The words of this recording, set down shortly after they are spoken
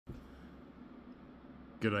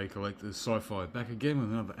G'day collectors, Sci-Fi back again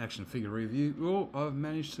with another action figure review. Well, I've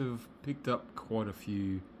managed to have picked up quite a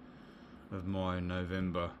few of my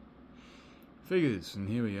November figures, and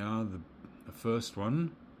here we are, the first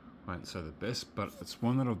one. I won't say the best, but it's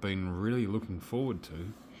one that I've been really looking forward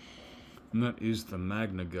to, and that is the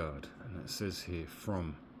Magnagaurd, and it says here,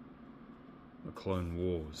 from the Clone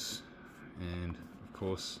Wars. And of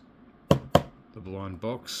course, the blind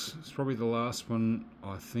box is probably the last one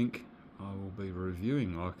I think I will be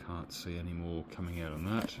reviewing. I can't see any more coming out on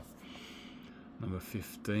that. Number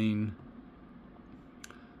 15.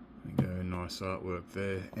 There we go, nice artwork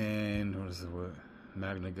there. And what is the word?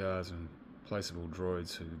 Magnaguards and placeable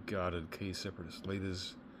droids who guarded key separatist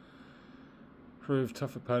leaders proved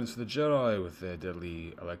tough opponents for the Jedi with their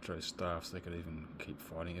deadly electro staffs. They could even keep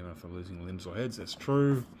fighting even if they're losing limbs or heads. That's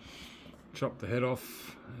true. Chop the head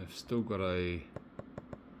off. They've still got a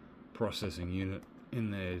processing unit in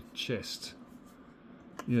their chest,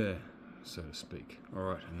 yeah, so to speak.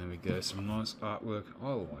 Alright, and there we go, some nice artwork.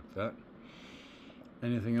 I like that.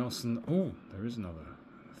 Anything else in oh, there is another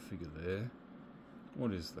figure there.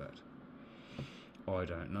 What is that? I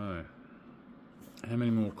don't know. How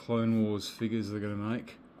many more Clone Wars figures they're going to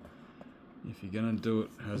make? If you're going to do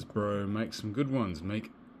it, Hasbro, make some good ones.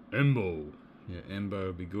 Make Embo. Yeah, Embo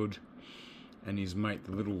would be good. And his mate,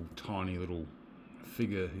 the little tiny little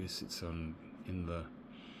figure who sits on in the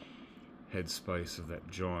headspace of that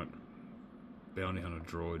giant bounty hunter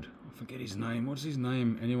droid. I forget his name. What's his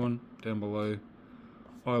name? Anyone down below?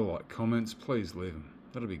 I like comments. Please leave them.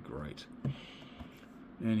 That'll be great.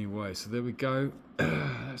 Anyway, so there we go.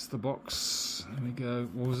 That's the box. There we go.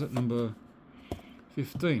 What was it? Number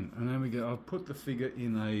 15. And there we go. I've put the figure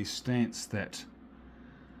in a stance that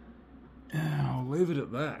I'll leave it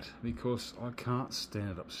at that because I can't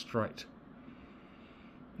stand it up straight.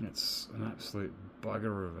 It's an absolute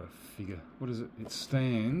bugger of a figure. What is it? It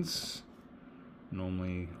stands.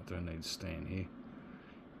 Normally, I don't need to stand here.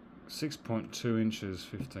 6.2 inches,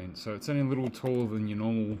 15. So it's only a little taller than your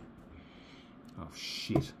normal. Oh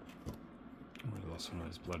shit! I lost one of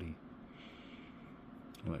those bloody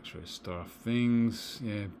electro staff things.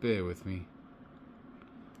 Yeah, bear with me.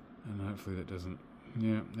 And hopefully that doesn't.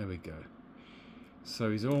 Yeah, there we go. So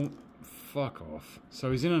he's all fuck off.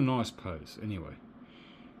 So he's in a nice pose. Anyway.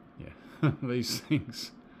 Yeah, these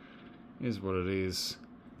things is what it is.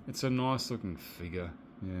 It's a nice looking figure.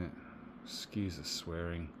 Yeah, excuse the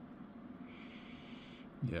swearing.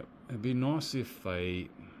 Yep, it'd be nice if they,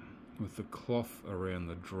 with the cloth around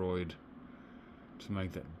the droid, to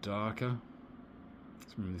make that darker.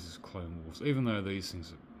 Remember, this is Clone Wars. Even though these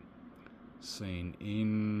things are seen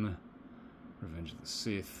in Revenge of the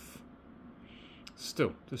Sith,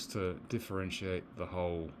 still, just to differentiate the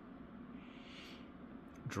whole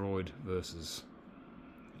droid versus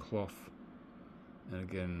cloth. And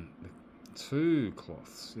again, the two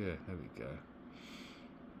cloths. Yeah, there we go.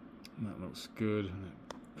 And that looks good. And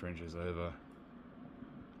that drenches over.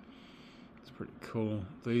 It's pretty cool.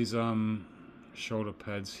 These shoulder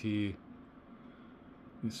pads here.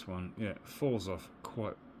 This one, yeah, falls off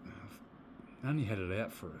quite. I only had it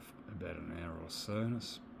out for about an hour or so, and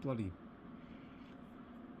it's bloody.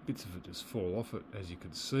 Bits of it just fall off it, as you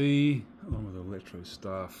could see, along with the electro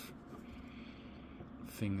staff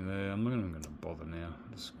thing there. I'm not even going to bother now.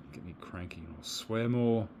 Just get me cranky and I'll swear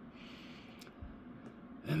more.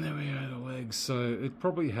 And there we go, the legs. So it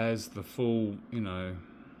probably has the full, you know,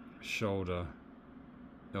 shoulder,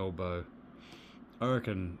 elbow. I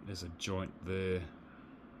reckon there's a joint there,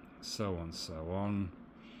 so on, so on.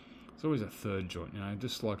 There's always a third joint, you know,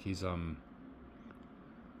 just like his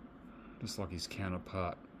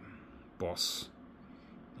counterpart. Boss,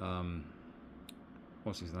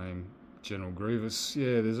 what's his name? General Grievous.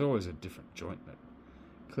 Yeah, there's always a different joint that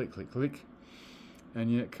click, click, click,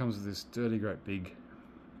 and yeah, it comes with this dirty, great big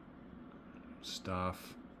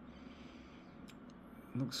staff.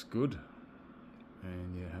 Looks good,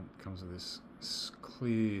 and yeah, it comes with this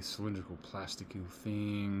clear cylindrical plasticky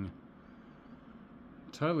thing.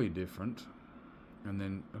 Totally different, and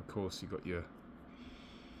then of course you got your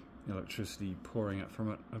electricity pouring out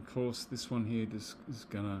from it. Of course, this one here just is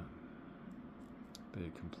gonna be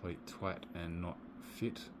a complete twat and not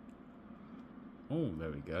fit. Oh,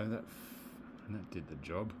 there we go. That did the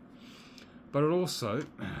job. But it also,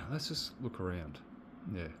 let's just look around.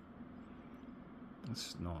 Yeah,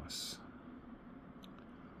 that's nice.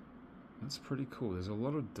 That's pretty cool. There's a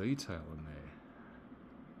lot of detail in there.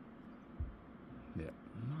 Yeah,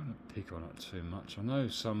 I'm not gonna pick on it too much. I know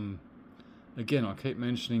some. Again, I keep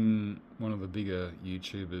mentioning one of the bigger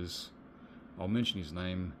YouTubers. I'll mention his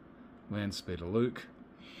name, Landspeeder Luke.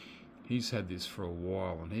 He's had this for a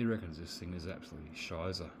while, and he reckons this thing is absolutely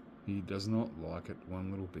shizer. He does not like it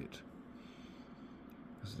one little bit.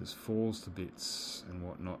 Because it just falls to bits and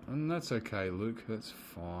whatnot. And that's okay, Luke, that's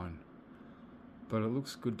fine. But it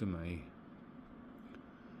looks good to me.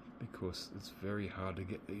 Because it's very hard to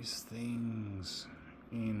get these things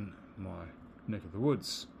in my neck of the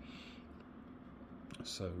woods.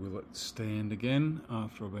 So will it stand again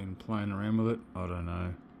after I've been playing around with it? I don't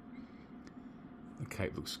know. The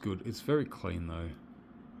cape looks good. It's very clean though.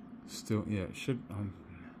 Still, yeah, it should.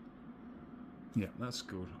 Yeah, that's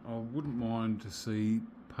good. I wouldn't mind to see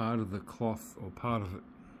part of the cloth or part of it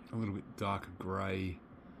a little bit darker grey,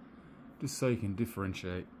 just so you can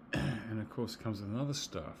differentiate. And of course, it comes with another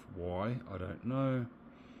stuff. Why? I don't know.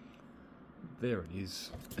 There it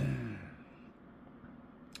is.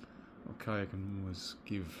 Okay, I can always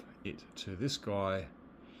give it to this guy.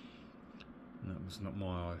 That was not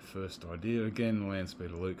my first idea. Again, land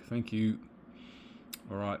speeder Luke, thank you.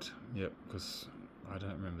 Alright, yep, because I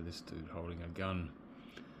don't remember this dude holding a gun.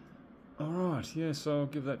 Alright, yeah, so I'll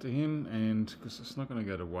give that to him, and because it's not going to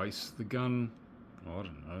go to waste. The gun, I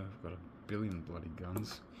don't know, I've got a billion bloody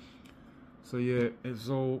guns. So yeah, it's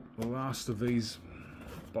all the last of these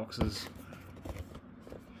boxes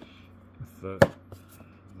with the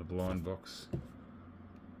blind box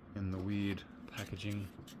and the weird packaging.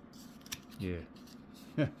 Yeah,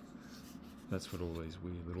 that's what all these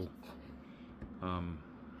weird little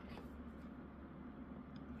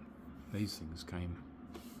these things came.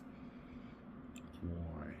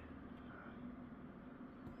 Why?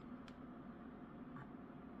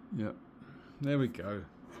 Yep, there we go.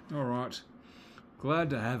 All right, glad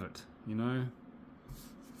to have it. You know,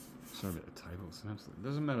 sorry about the table. It's absolutely,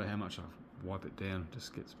 doesn't matter how much I wipe it down, it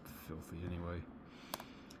just gets filthy anyway.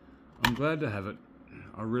 I'm glad to have it.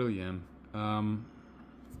 I really am.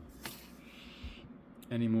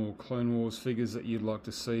 Any more Clone Wars figures that you'd like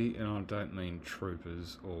to see? And I don't mean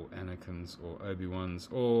troopers or Anakins or Obi-Wans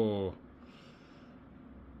or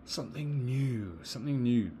something new. Something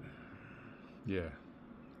new. Yeah.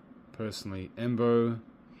 Personally, Embo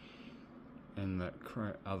and that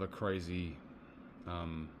other crazy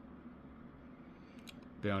bounty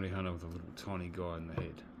hunter with a little tiny guy in the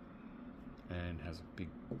head. And has a big...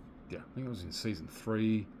 Yeah, I think it was in season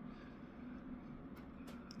 3.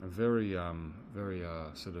 A very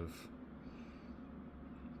sort of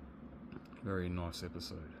very nice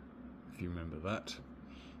episode, if you remember that.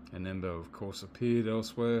 And Embo, of course, appeared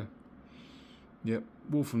elsewhere. Yep,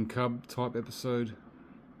 Wolf and Cub type episode.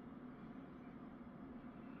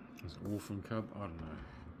 Was it Wolf and Cub? I don't know.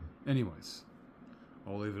 Anyways,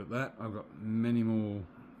 I'll leave it at that. I've got many more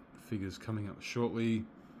figures coming up shortly.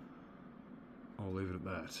 I'll leave it at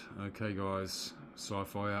that. Okay, guys,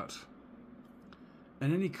 sci-fi out.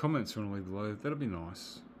 And any comments you want to leave below, that'll be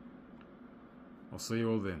nice. I'll see you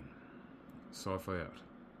all then. Sci-fi out.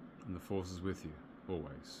 And the force is with you,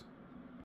 always.